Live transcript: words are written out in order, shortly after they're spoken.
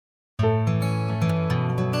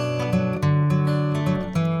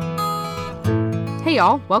Hey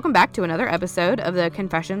y'all, welcome back to another episode of the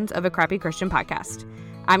Confessions of a Crappy Christian podcast.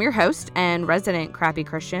 I'm your host and resident crappy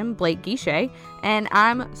Christian, Blake Guichet, and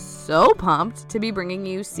I'm so pumped to be bringing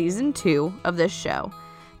you season 2 of this show,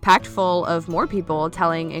 packed full of more people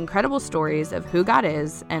telling incredible stories of who God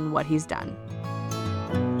is and what he's done.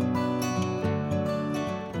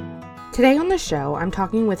 Today on the show, I'm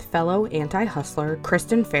talking with fellow anti-hustler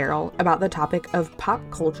Kristen Farrell about the topic of pop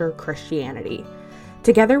culture Christianity.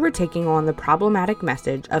 Together, we're taking on the problematic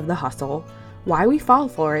message of the hustle, why we fall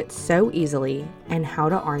for it so easily, and how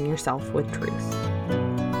to arm yourself with truth.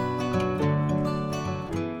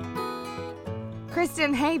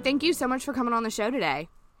 Kristen, hey, thank you so much for coming on the show today.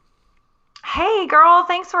 Hey, girl,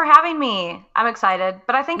 thanks for having me. I'm excited,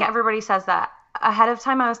 but I think everybody says that. Ahead of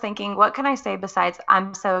time, I was thinking, what can I say besides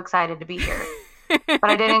I'm so excited to be here? But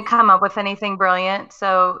I didn't come up with anything brilliant,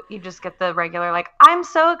 so you just get the regular, like, I'm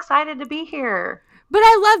so excited to be here. But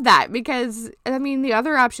I love that because, I mean, the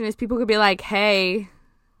other option is people could be like, hey,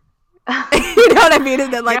 you know what I mean?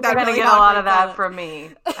 And then, like, you're going to get a lot of that from me.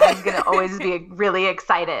 I'm going to always be really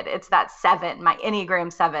excited. It's that 7, my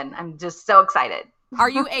Enneagram 7. I'm just so excited. Are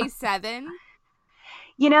you a 7?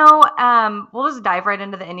 You know, we'll just dive right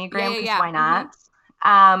into the Enneagram because why not?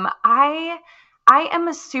 Mm-hmm. I am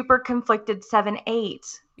a super conflicted 7-8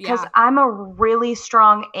 because I'm a really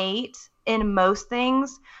strong 8 in most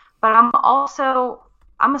things, but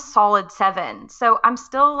I'm a solid 7. So I'm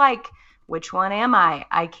still like, which one am I?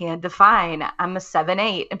 I can't define. I'm a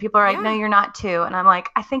 7-8. And people are like, no, you're not 2. And I'm like,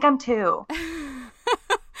 I think I'm 2.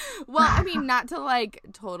 Well, I mean, not to like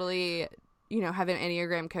totally, have an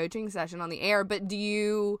Enneagram coaching session on the air, but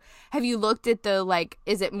have you looked at the, like,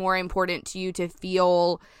 is it more important to you to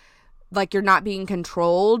feel like you're not being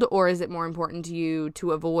controlled, or is it more important to you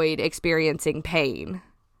to avoid experiencing pain?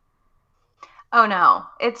 Oh, no.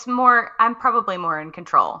 It's more, I'm probably more in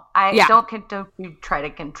control. Don't you try to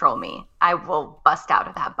control me. I will bust out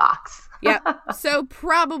of that box. Yep. So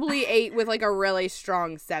probably 8 with like a really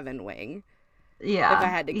strong 7 wing. Yeah. If I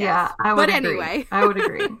had to guess. Yeah, I would agree. Anyway. I would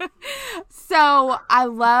agree. So I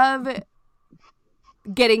love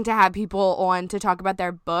getting to have people on to talk about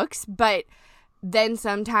their books, but then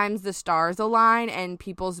sometimes the stars align and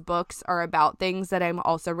people's books are about things that I'm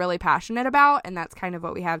also really passionate about. And that's kind of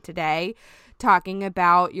what we have today, talking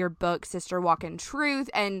about your book, Sister Walk in Truth,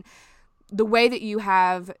 and the way that you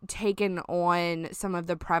have taken on some of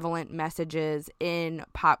the prevalent messages in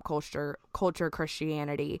pop culture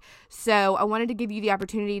Christianity. So I wanted to give you the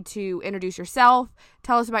opportunity to introduce yourself,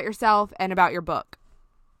 tell us about yourself, and about your book.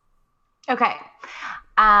 Okay.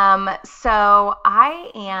 So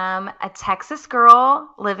I am a Texas girl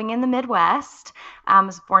living in the Midwest. I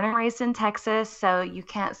was born and raised in Texas, so you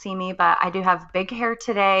can't see me, but I do have big hair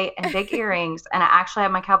today and big earrings, and I actually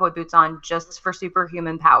have my cowboy boots on just for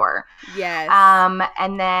superhuman power. Yes.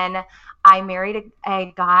 And then I married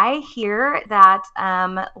a guy here that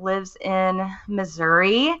lives in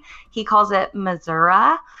Missouri. He calls it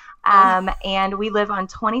Missouri. And we live on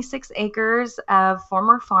 26 acres of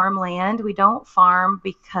former farmland. We don't farm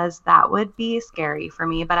because that would be scary for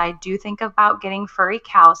me, but I do think about getting furry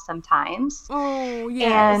cows sometimes. Oh,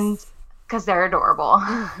 yes. And because they're adorable.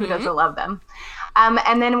 Who doesn't love them?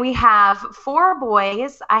 And then we have 4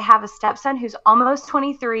 boys. I have a stepson who's almost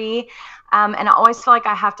 23. And I always feel like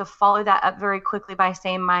I have to follow that up very quickly by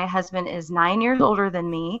saying my husband is 9 years older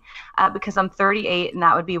than me because I'm 38, and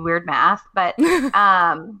that would be weird math. But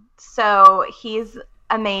so he's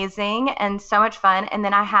amazing and so much fun. And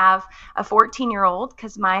then I have a 14-year-old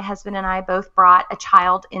because my husband and I both brought a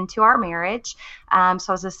child into our marriage. So I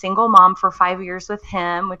was a single mom for 5 years with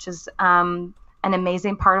him, which is an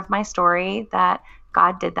amazing part of my story that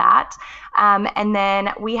God did that. And then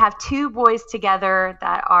we have 2 boys together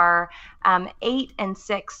that are 8 and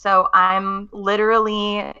 6. So I'm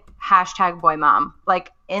literally #boy mom.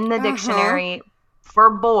 Like in the dictionary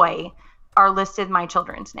for boy are listed my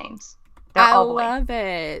children's names. They're all boy. I love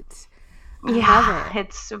it.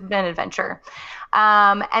 It's been an adventure.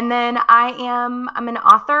 And then I'm an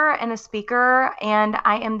author and a speaker, and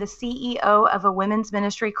I am the CEO of a women's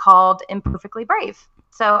ministry called Imperfectly Brave.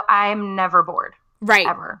 So I'm never bored. Right.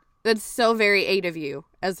 Ever. That's so very 8 of you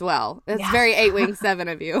as well. That's very 8 wing 7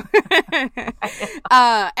 of you. And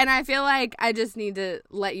I feel like I just need to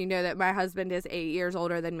let you know that my husband is 8 years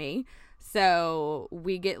older than me. So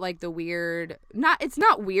we get like the weird, it's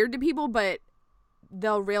not weird to people, but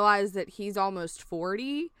they'll realize that he's almost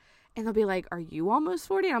 40 and they'll be like, are you almost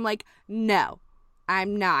 40? And I'm like, no,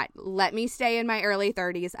 I'm not. Let me stay in my early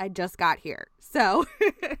 30s. I just got here. So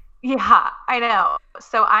yeah, I know.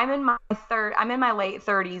 So I'm in my late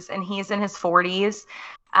 30s and he's in his 40s.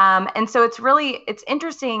 And so it's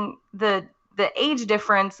interesting the the age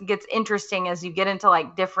difference gets interesting as you get into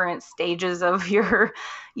like different stages of your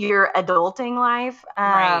adulting life.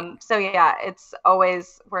 Right. So yeah,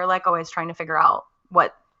 we're like always trying to figure out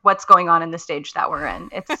what's going on in the stage that we're in.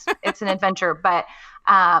 It's an adventure, but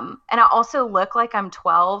and I also look like I'm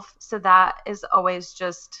 12, so that is always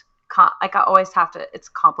just like I always have to. It's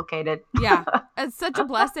complicated. Yeah, it's such a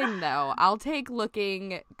blessing though. I'll take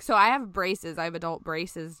looking. So I have braces. I have adult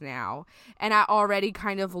braces now, and I already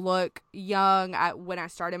kind of look young. When I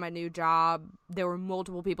started my new job, there were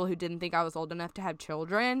multiple people who didn't think I was old enough to have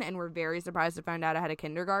children, and were very surprised to find out I had a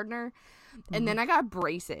kindergartner. And then I got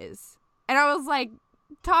braces, and I was like,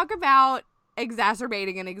 talk about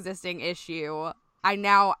exacerbating an existing issue. I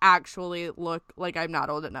now actually look like I'm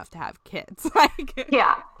not old enough to have kids. Like,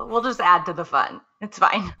 yeah, we'll just add to the fun. It's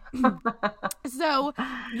fine. So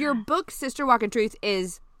your book, Sister Walk in Truth,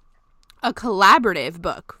 is a collaborative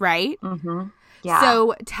book, right? Mm-hmm. Yeah.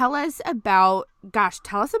 So tell us about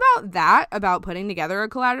that, about putting together a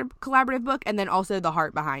collaborative book, and then also the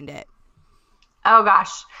heart behind it. Oh,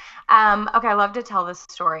 gosh. Okay, I love to tell this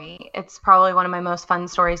story. It's probably one of my most fun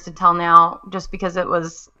stories to tell now, just because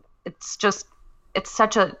it's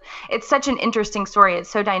such an interesting story. It's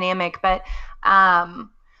so dynamic, but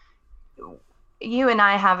you and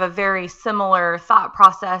I have a very similar thought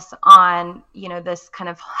process on, this kind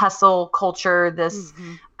of hustle culture, this,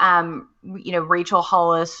 Rachel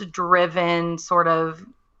Hollis driven sort of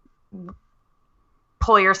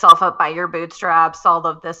pull yourself up by your bootstraps, all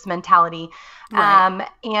of this mentality. Right.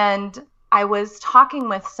 And I was talking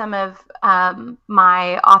with some of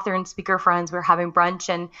my author and speaker friends. We were having brunch,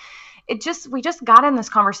 and we just got in this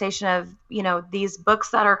conversation of, these books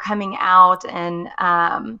that are coming out, and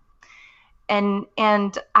I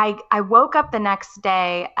woke up the next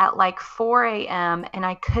day at like 4 a.m. and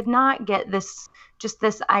I could not get this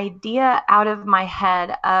idea out of my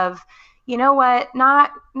head of, you know what,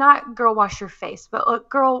 not girl, wash your face, but look,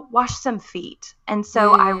 girl, wash some feet. And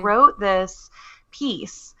so I wrote this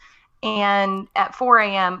piece, and at 4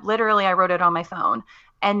 a.m., literally I wrote it on my phone.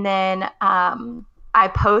 And then, I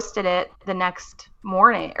posted it the next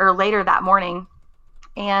morning or later that morning,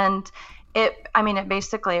 and it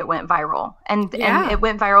basically went viral, and it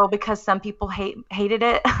went viral because some people hated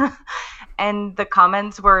it. And the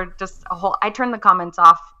comments were just I turned the comments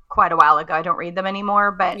off quite a while ago. I don't read them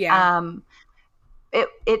anymore, but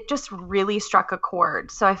it just really struck a chord.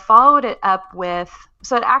 So I followed it up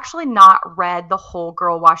so I'd actually not read the whole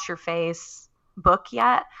Girl Wash Your Face book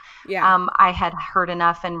yet. Yeah. I had heard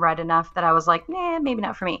enough and read enough that I was like, nah, maybe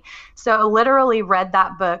not for me. So I literally read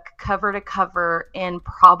that book cover to cover in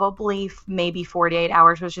probably maybe 48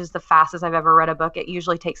 hours, which is the fastest I've ever read a book. It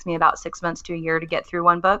usually takes me about 6 months to a year to get through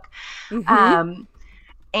one book. Mm-hmm.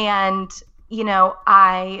 And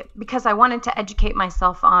because I wanted to educate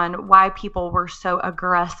myself on why people were so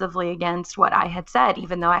aggressively against what I had said,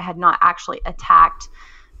 even though I had not actually attacked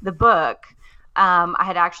the book. I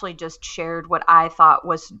had actually just shared what I thought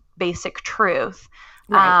was basic truth,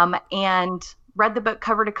 right. And read the book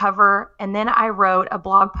cover to cover. And then I wrote a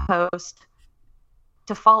blog post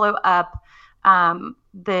to follow up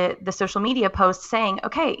the social media post saying,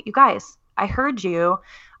 okay, you guys, I heard you.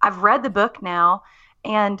 I've read the book now,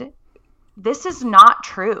 and this is not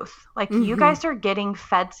truth. Like, you guys are getting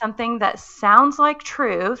fed something that sounds like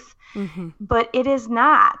truth, but it is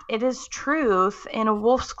not. It is truth in a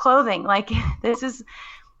wolf's clothing. Like, this is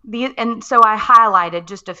and so I highlighted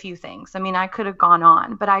just a few things. I mean, I could have gone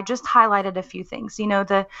on, but I just highlighted a few things. You're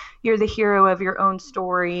the hero of your own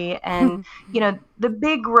story, and the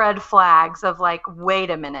big red flags of like, wait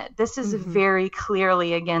a minute, this is very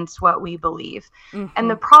clearly against what we believe. And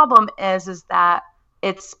the problem is that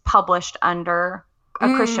it's published under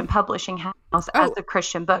a Christian publishing house as a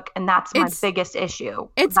Christian book, and that's my biggest issue.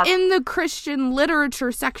 It's in the Christian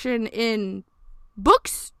literature section in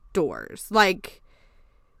bookstores. Like,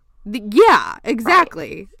 yeah,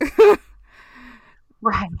 exactly.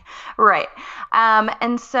 Right.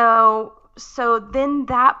 And so then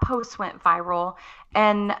that post went viral,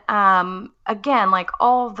 and again, like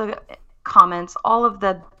all the comments, all of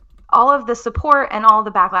the support and all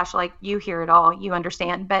the backlash, like, you hear it all, you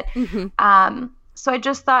understand. But so I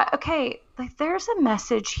just thought, okay, like, there's a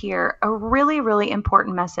message here, a really, really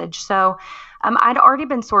important message. So I'd already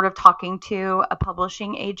been sort of talking to a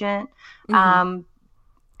publishing agent, and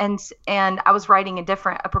I was writing a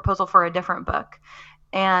proposal for a different book.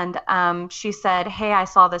 And she said, hey, I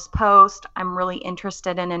saw this post. I'm really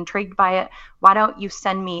interested and intrigued by it. Why don't you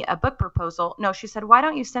send me a book proposal? No, she said, why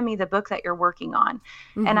don't you send me the book that you're working on?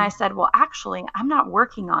 And I said, well, actually, I'm not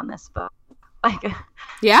working on this book. Like,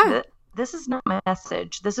 yeah, this is not my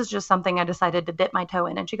message. This is just something I decided to dip my toe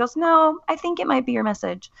in. And she goes, no, I think it might be your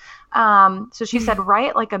message. So she said,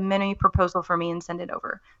 write like a mini proposal for me and send it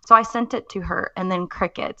over. So I sent it to her, and then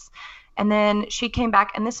crickets. And then she came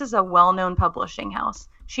back, and this is a well-known publishing house.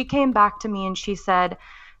 She came back to me and she said,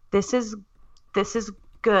 this is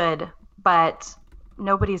good, but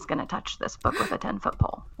nobody's going to touch this book with a 10-foot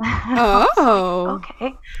pole. Oh. Like,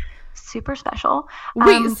 okay. Super special.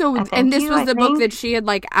 Wait, so, and this was the book that she had,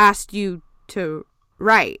 like, asked you to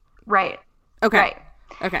write? Right. Okay. Right.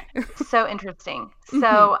 Okay. So interesting.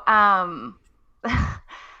 So,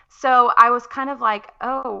 so I was kind of like,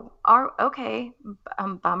 oh, okay,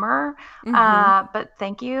 bummer, but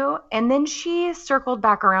thank you. And then she circled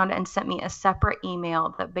back around and sent me a separate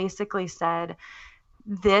email that basically said,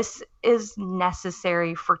 this is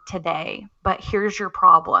necessary for today, but here's your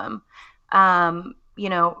problem. You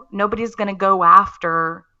know, nobody's going to go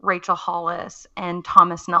after Rachel Hollis and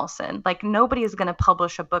Thomas Nelson. Like, nobody is going to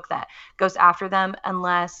publish a book that goes after them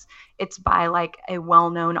unless it's by like a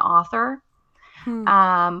well-known author.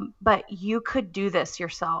 But you could do this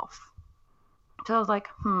yourself. So I was like,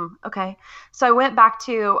 okay. So I went back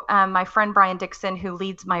to my friend Brian Dixon, who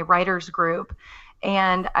leads my writers group.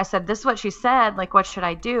 And I said, this is what she said. Like, what should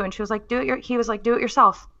I do? And she was like, he was like, do it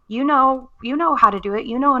yourself. You know how to do it.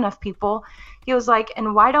 You know enough people. He was like,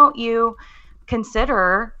 and why don't you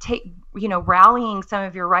consider rallying some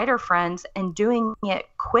of your writer friends and doing it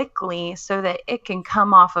quickly so that it can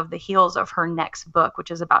come off of the heels of her next book,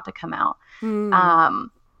 which is about to come out.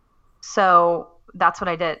 So that's what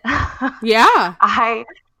I did. Yeah. I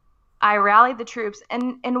rallied the troops.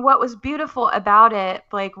 And what was beautiful about it,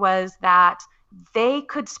 Blake, was that they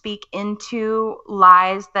could speak into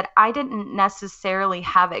lies that I didn't necessarily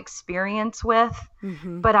have experience with,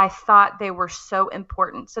 but I thought they were so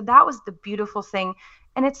important. So that was the beautiful thing.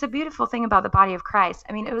 And it's the beautiful thing about the body of Christ.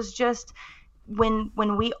 I mean, it was just when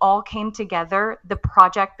we all came together, the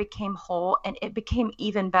project became whole, and it became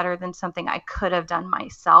even better than something I could have done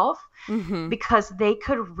myself, because they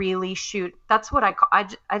could really shoot. That's what I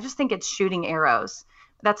just think it's shooting arrows.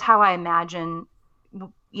 That's how I imagine,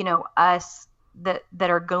 us that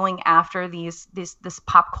are going after this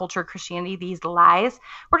pop culture Christianity, these lies.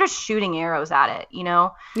 We're just shooting arrows at it,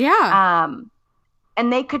 Yeah.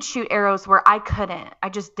 And they could shoot arrows where I couldn't. I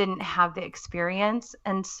just didn't have the experience.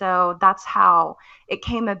 And so that's how it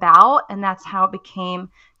came about, and that's how it became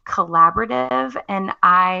collaborative. And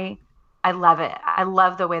I love it. I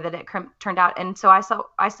love the way that it turned out. And so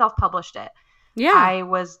I self-published it. Yeah. I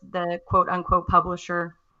was the quote unquote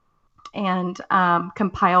publisher, and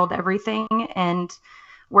compiled everything and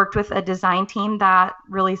worked with a design team that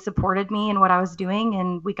really supported me in what I was doing,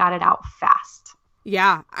 and we got it out fast.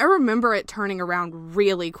 Yeah, I remember it turning around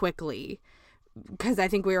really quickly because I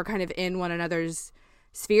think we were kind of in one another's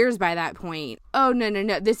spheres by that point. Oh,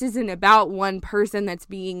 no. This isn't about one person that's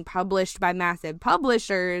being published by massive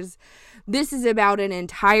publishers. This is about an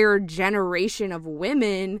entire generation of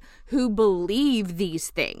women who believe these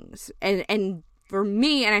things. And for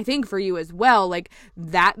me, and I think for you as well, like,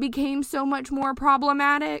 that became so much more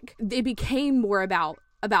problematic. It became more about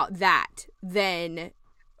that than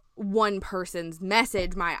one person's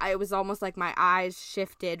message. It was almost like my eyes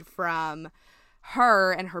shifted from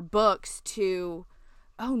her and her books to,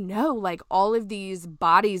 oh no, like all of these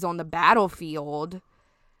bodies on the battlefield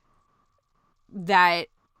that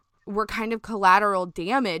were kind of collateral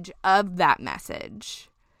damage of that message.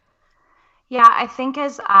 Yeah, I think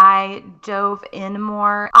as I dove in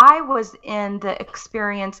more, I was in the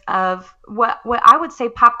experience of what I would say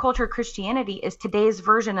pop culture Christianity is today's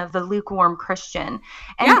version of the lukewarm Christian.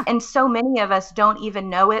 And so many of us don't even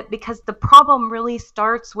know it, because the problem really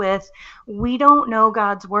starts with, we don't know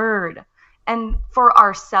God's word. And for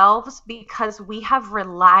ourselves, because we have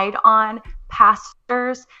relied on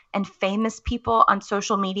pastors and famous people on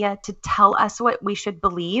social media to tell us what we should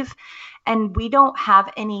believe, and we don't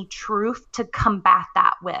have any truth to combat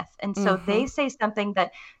that with. And so they say something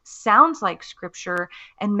that sounds like scripture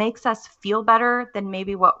and makes us feel better than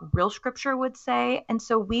maybe what real scripture would say. And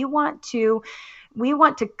so we want to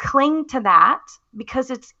cling to that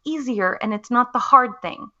because it's easier and it's not the hard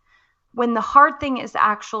thing. When the hard thing is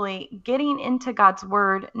actually getting into God's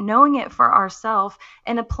word, knowing it for ourselves,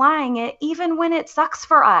 and applying it even when it sucks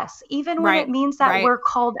for us, even when it means that we're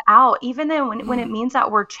called out, even then when it means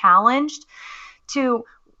that we're challenged to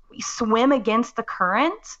swim against the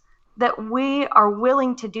current, that we are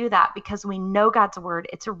willing to do that because we know God's word,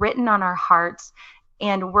 it's written on our hearts,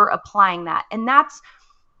 and we're applying that. And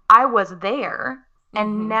I was there,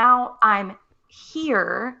 and now I'm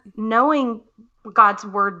here knowing God's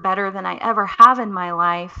word better than I ever have in my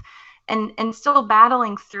life. and still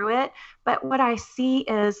battling through it. But what I see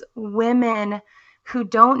is women who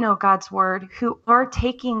don't know God's word, who are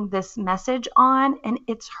taking this message on, and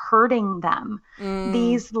it's hurting them.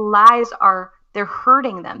 These lies they're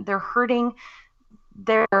hurting them. They're hurting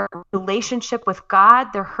their relationship with God.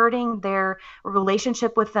 They're hurting their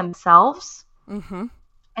relationship with themselves. Mm-hmm.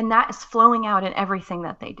 And that is flowing out in everything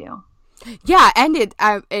that they do. Yeah, and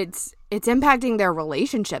it's impacting their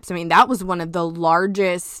relationships. I mean, that was one of the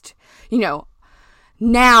largest,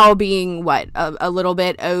 now being a little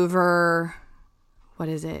bit over, what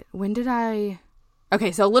is it?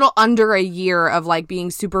 Okay, so a little under a year of like being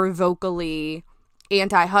super vocally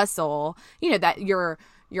anti-hustle, that your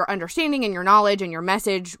understanding and your knowledge and your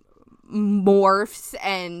message morphs,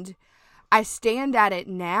 and I stand at it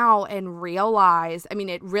now and realize, I mean,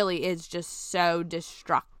 it really is just so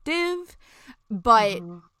destructive, but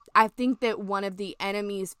I think that one of the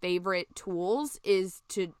enemy's favorite tools is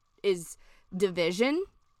division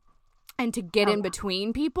and to get in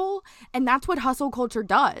between people. And that's what hustle culture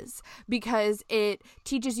does, because it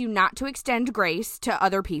teaches you not to extend grace to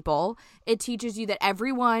other people. It teaches you that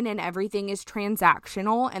everyone and everything is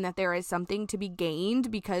transactional and that there is something to be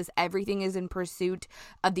gained because everything is in pursuit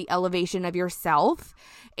of the elevation of yourself.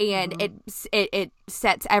 And it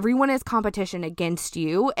sets everyone as competition against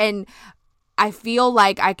you. And I feel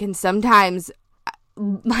like I can sometimes,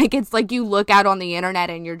 like, it's like you look out on the internet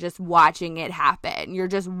and you're just watching it happen. You're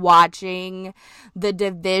just watching the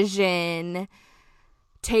division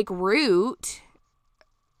take root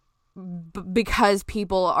because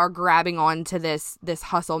people are grabbing onto this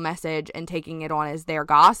hustle message and taking it on as their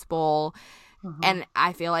gospel. And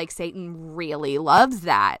I feel like Satan really loves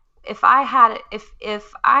that. If I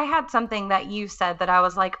had something that you said that I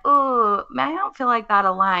was like, oh, man, I don't feel like that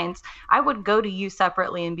aligns, I would go to you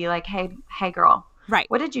separately and be like, hey girl, right,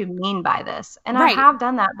 what did you mean by this? And I have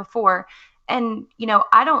done that before. And,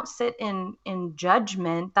 I don't sit in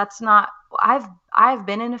judgment. That's not, I've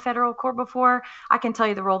been in a federal court before. I can tell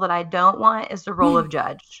you the role that I don't want is the role of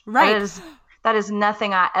judge. Right. That is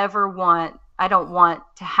nothing I ever want. I don't want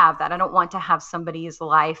to have that. I don't want to have somebody's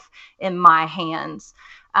life in my hands,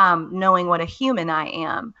 knowing what a human I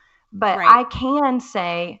am. But I can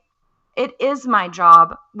say it is my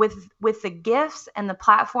job with the gifts and the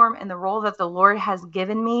platform and the role that the Lord has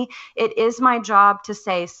given me. It is my job to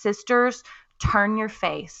say, sisters, turn your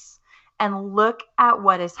face and look at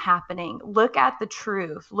what is happening. Look at the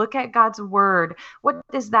truth. Look at God's word. What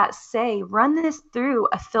does that say? Run this through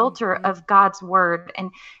a filter of God's word.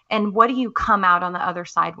 And what do you come out on the other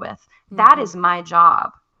side with? That is my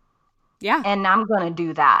job. Yeah. And I'm going to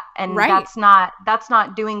do that. And that's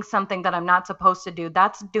not doing something that I'm not supposed to do.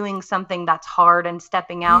 That's doing something that's hard and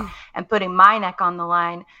stepping out and putting my neck on the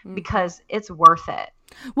line because it's worth it.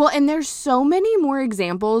 Well, and there's so many more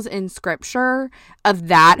examples in scripture of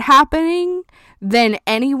that happening than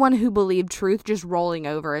anyone who believed truth just rolling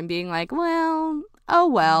over and being like, well,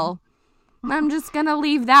 I'm just going to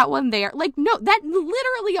leave that one there. Like, no, that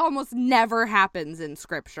literally almost never happens in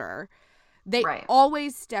scripture. They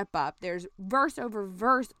always step up. There's verse over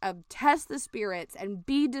verse of test the spirits and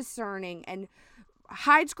be discerning and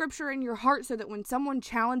hide scripture in your heart so that when someone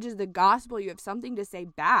challenges the gospel, you have something to say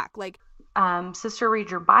back. Like, sister, read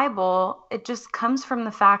your Bible. It just comes from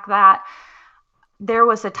the fact that there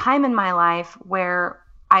was a time in my life where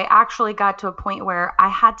I actually got to a point where I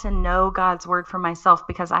had to know God's word for myself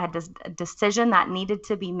because I had this decision that needed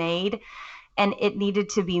to be made, and it needed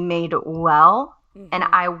to be made well. And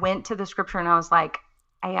I went to the scripture and I was like,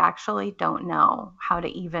 I actually don't know how to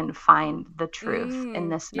even find the truth in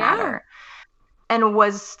this matter. And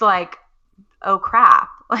was like, oh crap,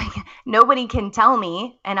 like nobody can tell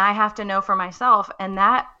me and I have to know for myself. And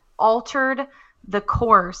that altered the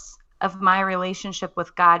course of my relationship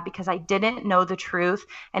with God because I didn't know the truth.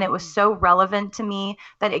 And it was so relevant to me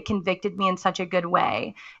that it convicted me in such a good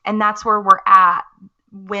way. And that's where we're at.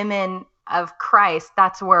 Women of Christ,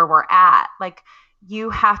 that's where we're at. Like,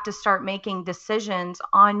 you have to start making decisions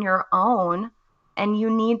on your own, and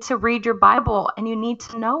you need to read your Bible and you need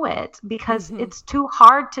to know it because it's too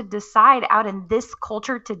hard to decide out in this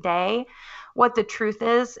culture today what the truth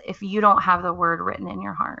is if you don't have the word written in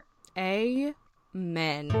your heart.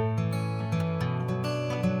 Amen.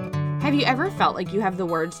 Have you ever felt like you have the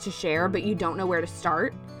words to share, but you don't know where to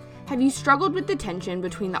start? Have you struggled with the tension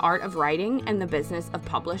between the art of writing and the business of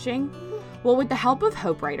publishing? Well, with the help of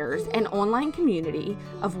Hope Writers, an online community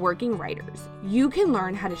of working writers, you can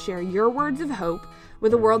learn how to share your words of hope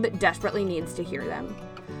with a world that desperately needs to hear them.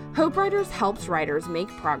 Hope Writers helps writers make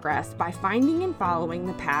progress by finding and following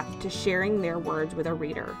the path to sharing their words with a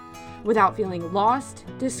reader without feeling lost,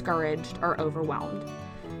 discouraged, or overwhelmed.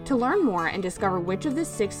 To learn more and discover which of the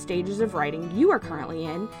 6 stages of writing you are currently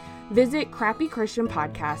in, visit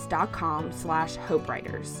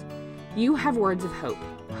crappychristianpodcast.com/HopeWriters. You have words of hope.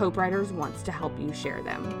 Hope Writers wants to help you share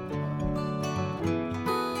them.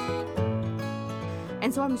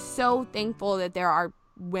 And so I'm so thankful that there are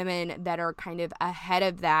women that are kind of ahead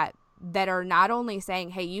of that are not only saying,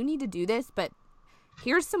 hey, you need to do this, but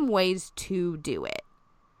here's some ways to do it.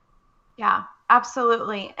 Yeah,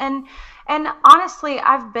 absolutely. And honestly,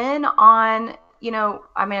 I've been on,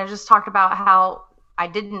 I just talked about how I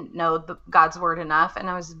didn't know God's word enough, and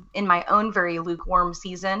I was in my own very lukewarm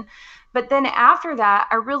season. But then after that,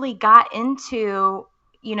 I really got into,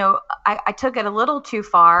 I took it a little too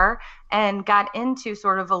far and got into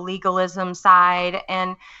sort of a legalism side,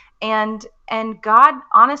 and God,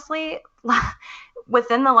 honestly,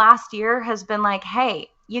 within the last year has been like, hey,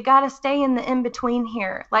 you got to stay in the in-between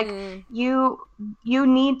here. Like you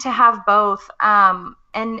need to have both. And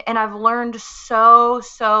I've learned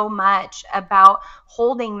so much about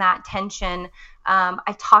holding that tension.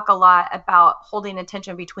 I talk a lot about holding a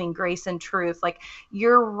tension between grace and truth. Like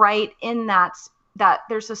you're right in that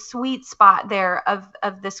there's a sweet spot there of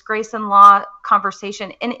this grace and law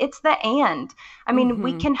conversation. And it's the and. I mean,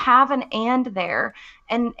 we can have an and there.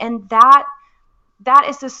 And that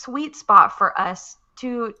is a sweet spot for us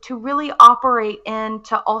to really operate in,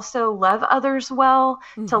 to also love others well,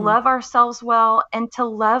 to love ourselves well, and to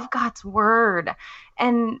love God's word.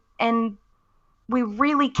 And we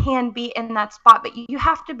really can be in that spot, but you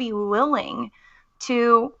have to be willing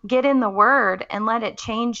to get in the word and let it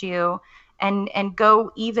change you and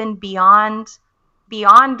go even beyond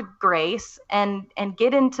grace and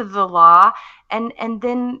get into the law. And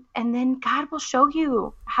then God will show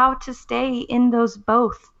you how to stay in those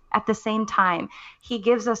both at the same time. He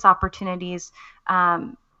gives us opportunities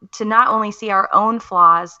to not only see our own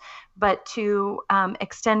flaws, but to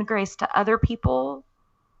extend grace to other people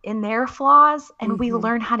in their flaws. And we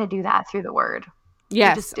learn how to do that through the word.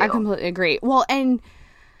 Yes, I completely agree. Well, and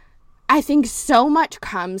I think so much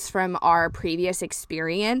comes from our previous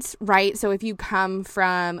experience, right? So if you come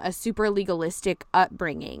from a super legalistic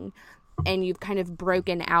upbringing and you've kind of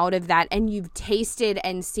broken out of that and you've tasted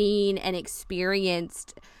and seen and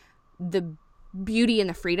experienced the beauty and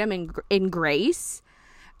the freedom in grace,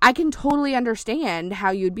 I can totally understand how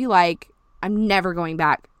you'd be like, I'm never going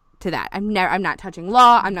back to that. I'm not touching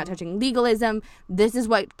law. I'm not touching legalism. This is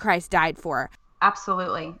what Christ died for.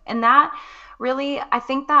 Absolutely. And that really, I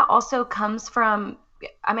think that also comes from,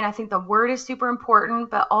 I think the word is super important,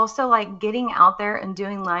 but also like getting out there and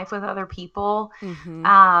doing life with other people,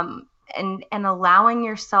 and allowing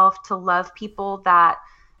yourself to love people that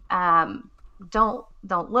don't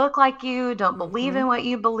look like you, don't believe in what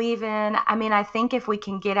you believe in. I think if we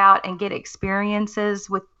can get out and get experiences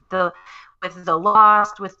with the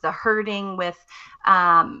lost, with the hurting, with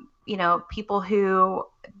people who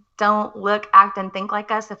don't look, act, and think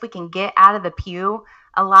like us, if we can get out of the pew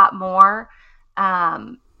a lot more,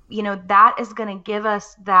 that is going to give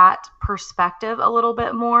us that perspective a little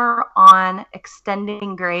bit more on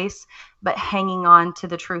extending grace, but hanging on to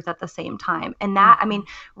the truth at the same time. And that,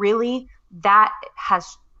 really, that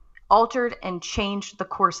has altered and changed the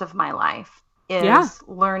course of my life, is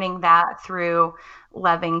learning that through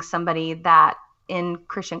loving somebody that in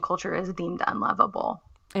Christian culture is deemed unlovable.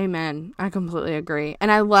 Amen. I completely agree. And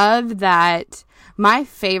I love that my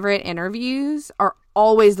favorite interviews are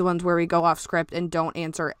always the ones where we go off script and don't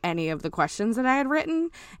answer any of the questions that I had written.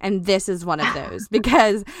 And this is one of those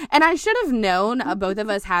because, and I should have known both of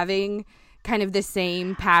us having kind of the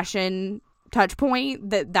same passion touch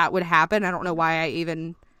point that would happen. I don't know why I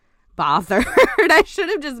even bothered. I should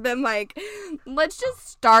have just been like, let's just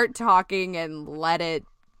start talking and let it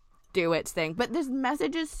do its thing. But this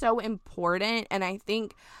message is so important, and I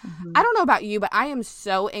think I don't know about you, but I am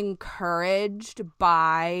so encouraged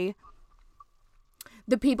by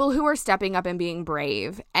the people who are stepping up and being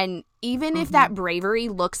brave. And even if that bravery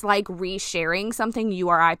looks like resharing something you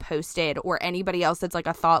or I posted or anybody else that's like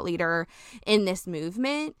a thought leader in this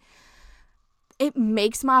movement, it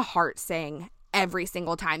makes my heart sing every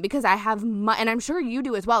single time, because I have, and I'm sure you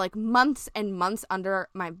do as well, like months and months under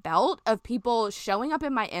my belt of people showing up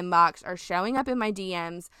in my inbox or showing up in my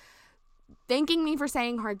DMs, thanking me for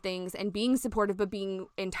saying hard things and being supportive, but being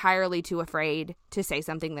entirely too afraid to say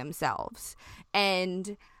something themselves.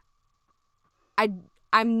 And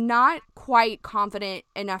I'm not quite confident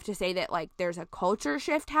enough to say that like there's a culture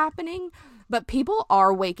shift happening, but people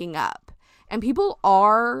are waking up and people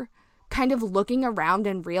are kind of looking around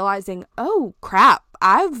and realizing, oh crap,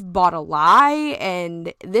 I've bought a lie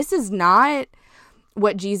and this is not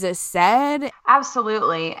what Jesus said.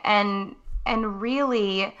 Absolutely. And and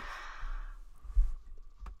really,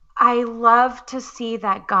 I love to see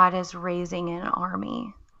that God is raising an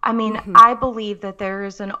army. I mean, I believe that there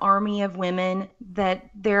is an army of women, that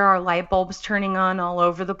there are light bulbs turning on all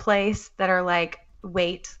over the place that are like,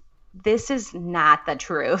 wait, this is not the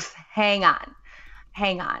truth. Hang on.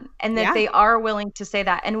 And that Yeah. they are willing to say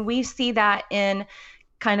that. And we see that in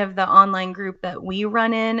kind of the online group that we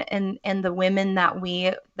run in, and the women that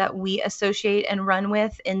we associate and run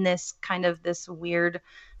with in this kind of this weird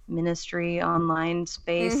ministry online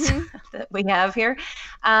space that we have here.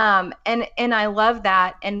 And I love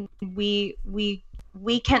that. And we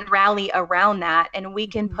can rally around that, and we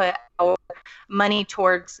can put our money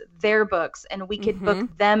towards their books, and we could book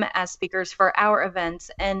them as speakers for our events.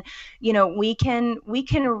 And we can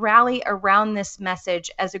rally around this message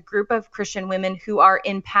as a group of Christian women who are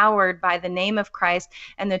empowered by the name of Christ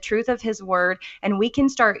and the truth of his word, and we can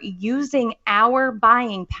start using our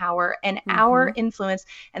buying power and our influence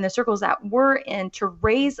and the circles that we're in to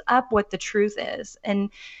raise up what the truth is. And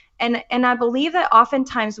I believe that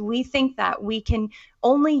oftentimes we think that we can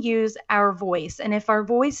only use our voice. And if our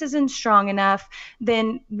voice isn't strong enough,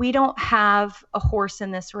 then we don't have a horse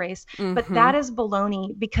in this race. But that is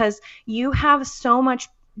baloney, because you have so much,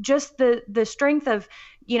 just the strength of,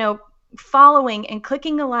 following and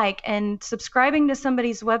clicking a like and subscribing to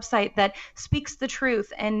somebody's website that speaks the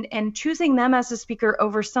truth, and choosing them as a speaker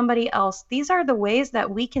over somebody else. These are the ways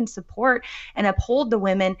that we can support and uphold the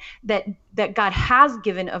women that God has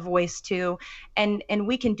given a voice to, and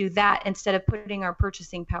we can do that instead of putting our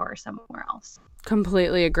purchasing power somewhere else.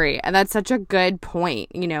 Completely agree. And that's such a good point.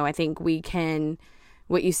 I think we can,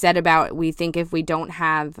 what you said about, we think if we don't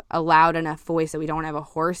have a loud enough voice, that we don't have a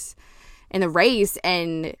horse in the race,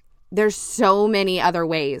 and there's so many other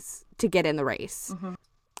ways to get in the race.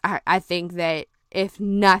 I think that if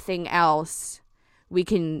nothing else, we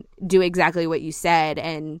can do exactly what you said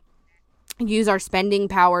and use our spending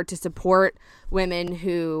power to support women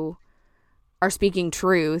who are speaking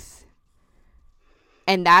truth.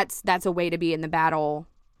 And that's a way to be in the battle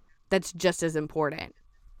that's just as important.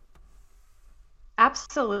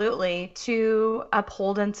 Absolutely. To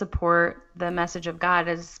uphold and support the message of God,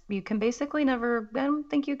 is you can basically never, I don't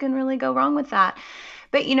think you can really go wrong with that.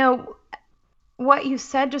 But what you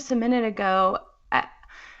said just a minute ago,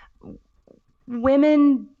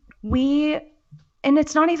 women, and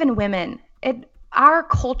it's not even women, our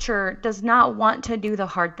culture does not want to do the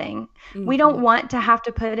hard thing. We don't want to have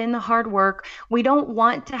to put in the hard work. We don't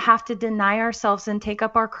want to have to deny ourselves and take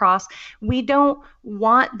up our cross. We don't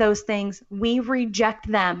want those things. We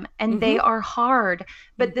reject them, and they are hard.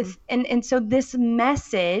 But this, and so this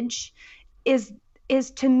message is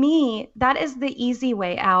to me, that is the easy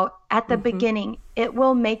way out at the beginning. It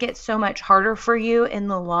will make it so much harder for you in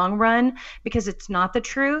the long run, because it's not the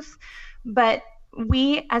truth. But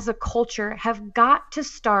we as a culture have got to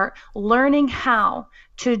start learning how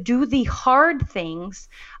to do the hard things,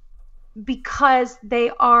 because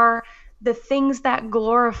they are the things that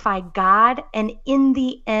glorify God. And in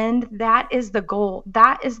the end, that is the goal.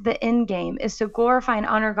 That is the end game, is to glorify and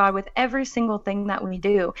honor God with every single thing that we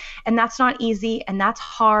do. And that's not easy, and that's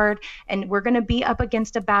hard, and we're going to be up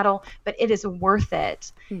against a battle, but it is worth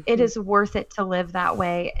it. It is worth it to live that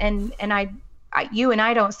way. And you and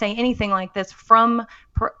I don't say anything like this from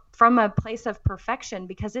a place of perfection,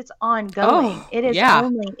 because it's ongoing. It is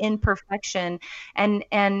only imperfection, and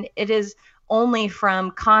it is only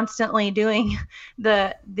from constantly doing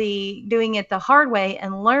doing it the hard way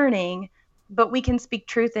and learning. But we can speak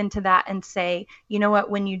truth into that and say, you know what,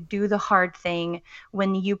 when you do the hard thing,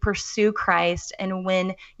 when you pursue Christ, and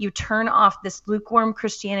when you turn off this lukewarm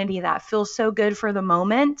Christianity that feels so good for the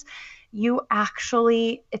moment, you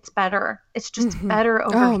actually, it's better. It's just better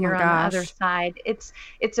over here on the other side. It's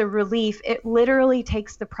a relief. It literally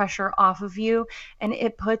takes the pressure off of you, and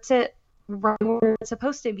it puts it right where it's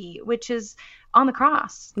supposed to be, which is on the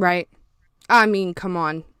cross. Right. I mean, come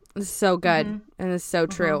on. It's so good. And it's so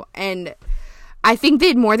true. And I think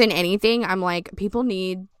that more than anything, I'm like, people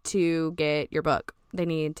need to get your book. They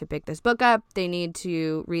need to pick this book up. They need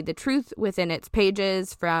to read the truth within its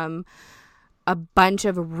pages from a bunch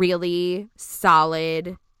of really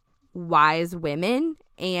solid, wise women.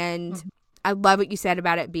 And I love what you said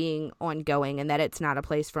about it being ongoing, and that it's not a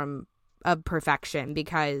place of perfection,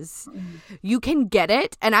 because you can get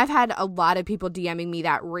it. And I've had a lot of people DMing me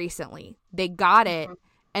that recently. They got it,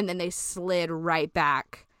 and then they slid right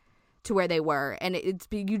back to where they were. And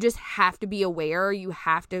you just have to be aware. You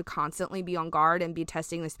have to constantly be on guard and be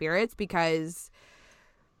testing the spirits, because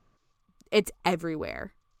it's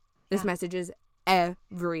everywhere. This message is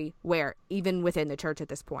everywhere, even within the church at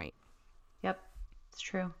this point. Yep, it's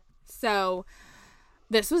true. So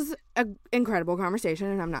this was an incredible conversation,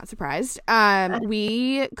 and I'm not surprised.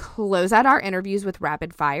 We close out our interviews with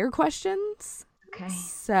rapid fire questions. Okay.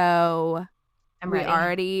 So I'm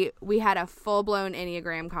ready. we had a full-blown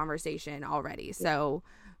Enneagram conversation already. So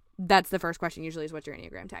that's the first question usually is what's your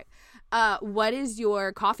Enneagram type. What is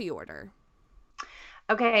your coffee order?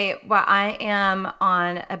 Okay, well, I am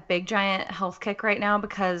on a big giant health kick right now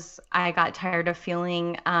because I got tired of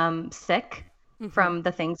feeling sick from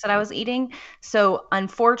the things that I was eating. So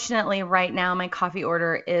unfortunately, right now my coffee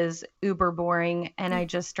order is uber boring, and I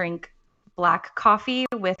just drink black coffee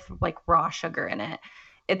with like raw sugar in it.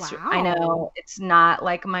 I know it's not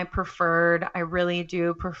like my preferred. I really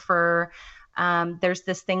do prefer. There's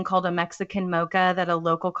this thing called a Mexican mocha that a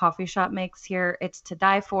local coffee shop makes here. It's to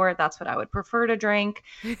die for. That's what I would prefer to drink.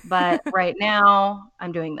 But right now,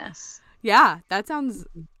 I'm doing this. Yeah, that sounds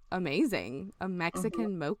amazing. A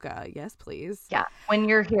Mexican mocha. Yes, please. Yeah. When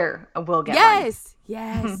you're here, we'll get one.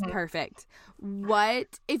 Yes. Perfect.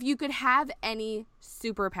 What, if you could have any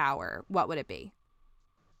superpower, what would it be?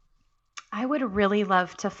 I would really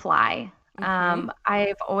love to fly.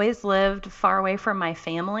 I've always lived far away from my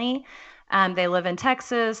family. They live in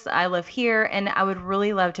Texas. I live here, and I would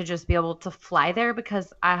really love to just be able to fly there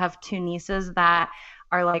because I have two nieces that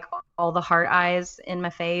are like all the heart eyes in my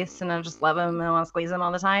face, and I just love them and I want to squeeze them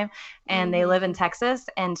all the time. And they live in Texas,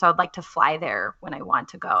 and so I'd like to fly there when I want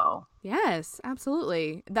to go. Yes,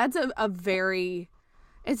 absolutely. That's a very,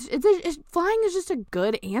 flying is just a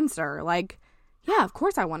good answer. Like, yeah, of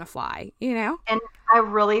course I want to fly, you know? And I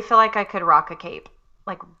really feel like I could rock a cape,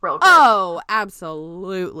 like real good. Oh,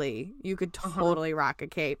 absolutely. You could totally rock a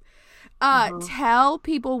cape. Tell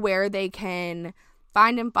people where they can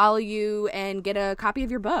find and follow you and get a copy of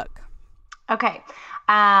your book. Okay.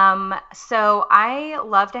 So I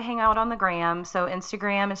love to hang out on the gram. So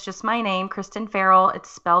Instagram is just my name, Kristen Farrell. It's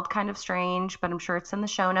spelled kind of strange, but I'm sure it's in the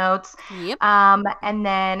show notes. Yep. And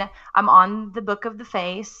then I'm on the Book of the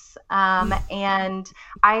Face. And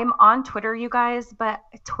I'm on Twitter, you guys, but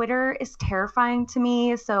Twitter is terrifying to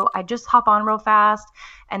me. So I just hop on real fast,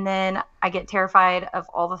 and then I get terrified of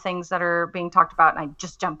all the things that are being talked about, and I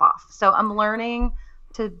just jump off. So I'm learning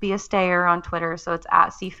to be a stayer on Twitter. So it's at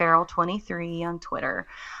cfarrell23 on Twitter.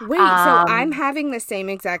 Wait, so I'm having the same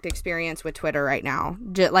exact experience with Twitter right now.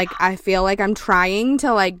 I feel like I'm trying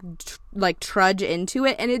to like trudge into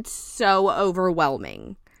it, and it's so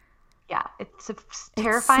overwhelming. Yeah, it's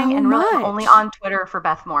terrifying, and really I'm only on Twitter for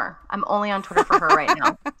Beth Moore. I'm only on Twitter for her right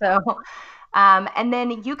now. So and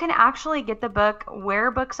then you can actually get the book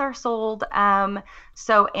where books are sold.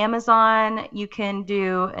 So Amazon, you can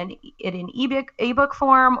do it in ebook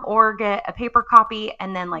form or get a paper copy,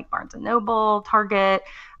 and then like Barnes & Noble, Target.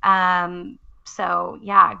 So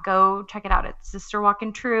yeah, go check it out. It's Sister Walk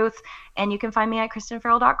in Truth, and you can find me at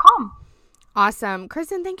KristenFarrell.com. Awesome.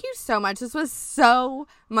 Kristen, thank you so much. This was so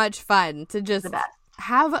much fun to just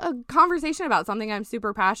have a conversation about something I'm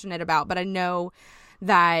super passionate about, but I know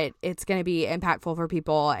that it's going to be impactful for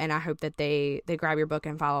people, and I hope that they grab your book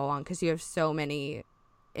and follow along because you have so many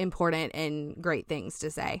important and great things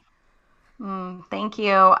to say. Thank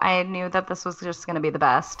you. I knew that this was just going to be the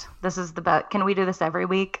best. This is the best. Can we do this every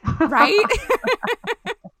week? Right?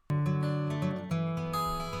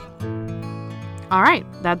 All right,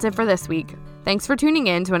 that's it for this week. Thanks for tuning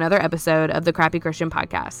in to another episode of the Crappy Christian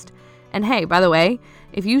Podcast. And hey, by the way,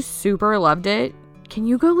 if you super loved it, can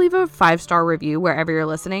you go leave a 5-star review wherever you're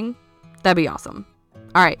listening? That'd be awesome.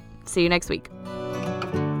 All right, see you next week.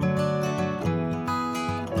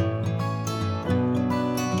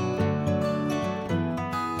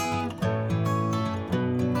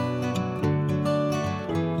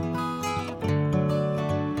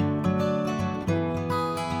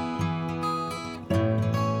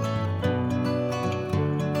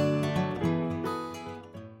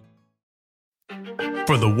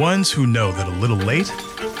 For the ones who know that a little late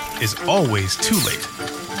is always too late,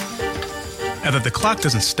 and that the clock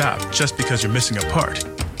doesn't stop just because you're missing a part,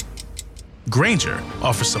 Grainger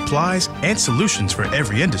offers supplies and solutions for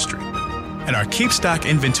every industry. And our KeepStock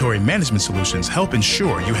inventory management solutions help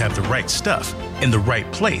ensure you have the right stuff in the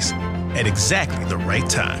right place at exactly the right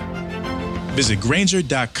time. Visit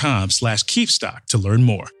Grainger.com/KeepStock to learn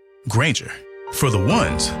more. Grainger, for the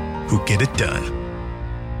ones who get it done.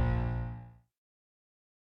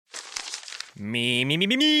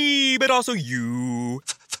 Me, but also you.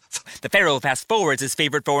 The Pharaoh fast forwards his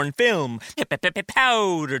favorite foreign film,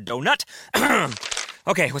 Powder Donut.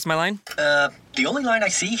 Okay, what's my line? The only line I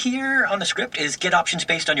see here on the script is get options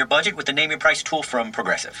based on your budget with the Name Your Price tool from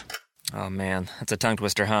Progressive. Oh man, that's a tongue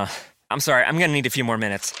twister, huh? I'm sorry, I'm gonna need a few more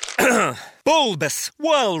minutes. Bulbous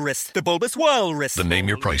Walrus. The Bulbous Walrus. The Name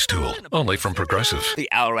Your Price tool. Only from Progressive. The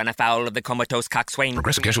owl ran afoul of the comatose coxswain.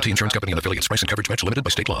 Progressive Casualty Insurance Company and affiliates. Price and coverage match limited by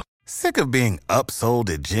state law. Sick of being upsold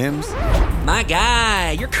at gyms? My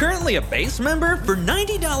guy, you're currently a base member? For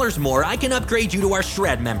 $90 more, I can upgrade you to our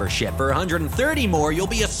Shred membership. For $130 more, you'll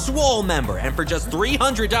be a Swole member. And for just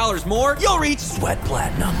 $300 more, you'll reach Sweat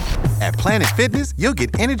Platinum. At Planet Fitness, you'll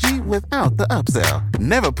get energy without the upsell.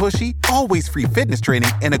 Never pushy, always free fitness training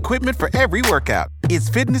and equipment for every workout. It's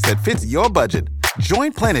fitness that fits your budget.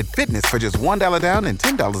 Join Planet Fitness for just $1 down and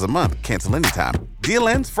 $10 a month. Cancel anytime. Deal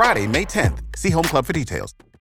ends Friday, May 10th. See Home Club for details.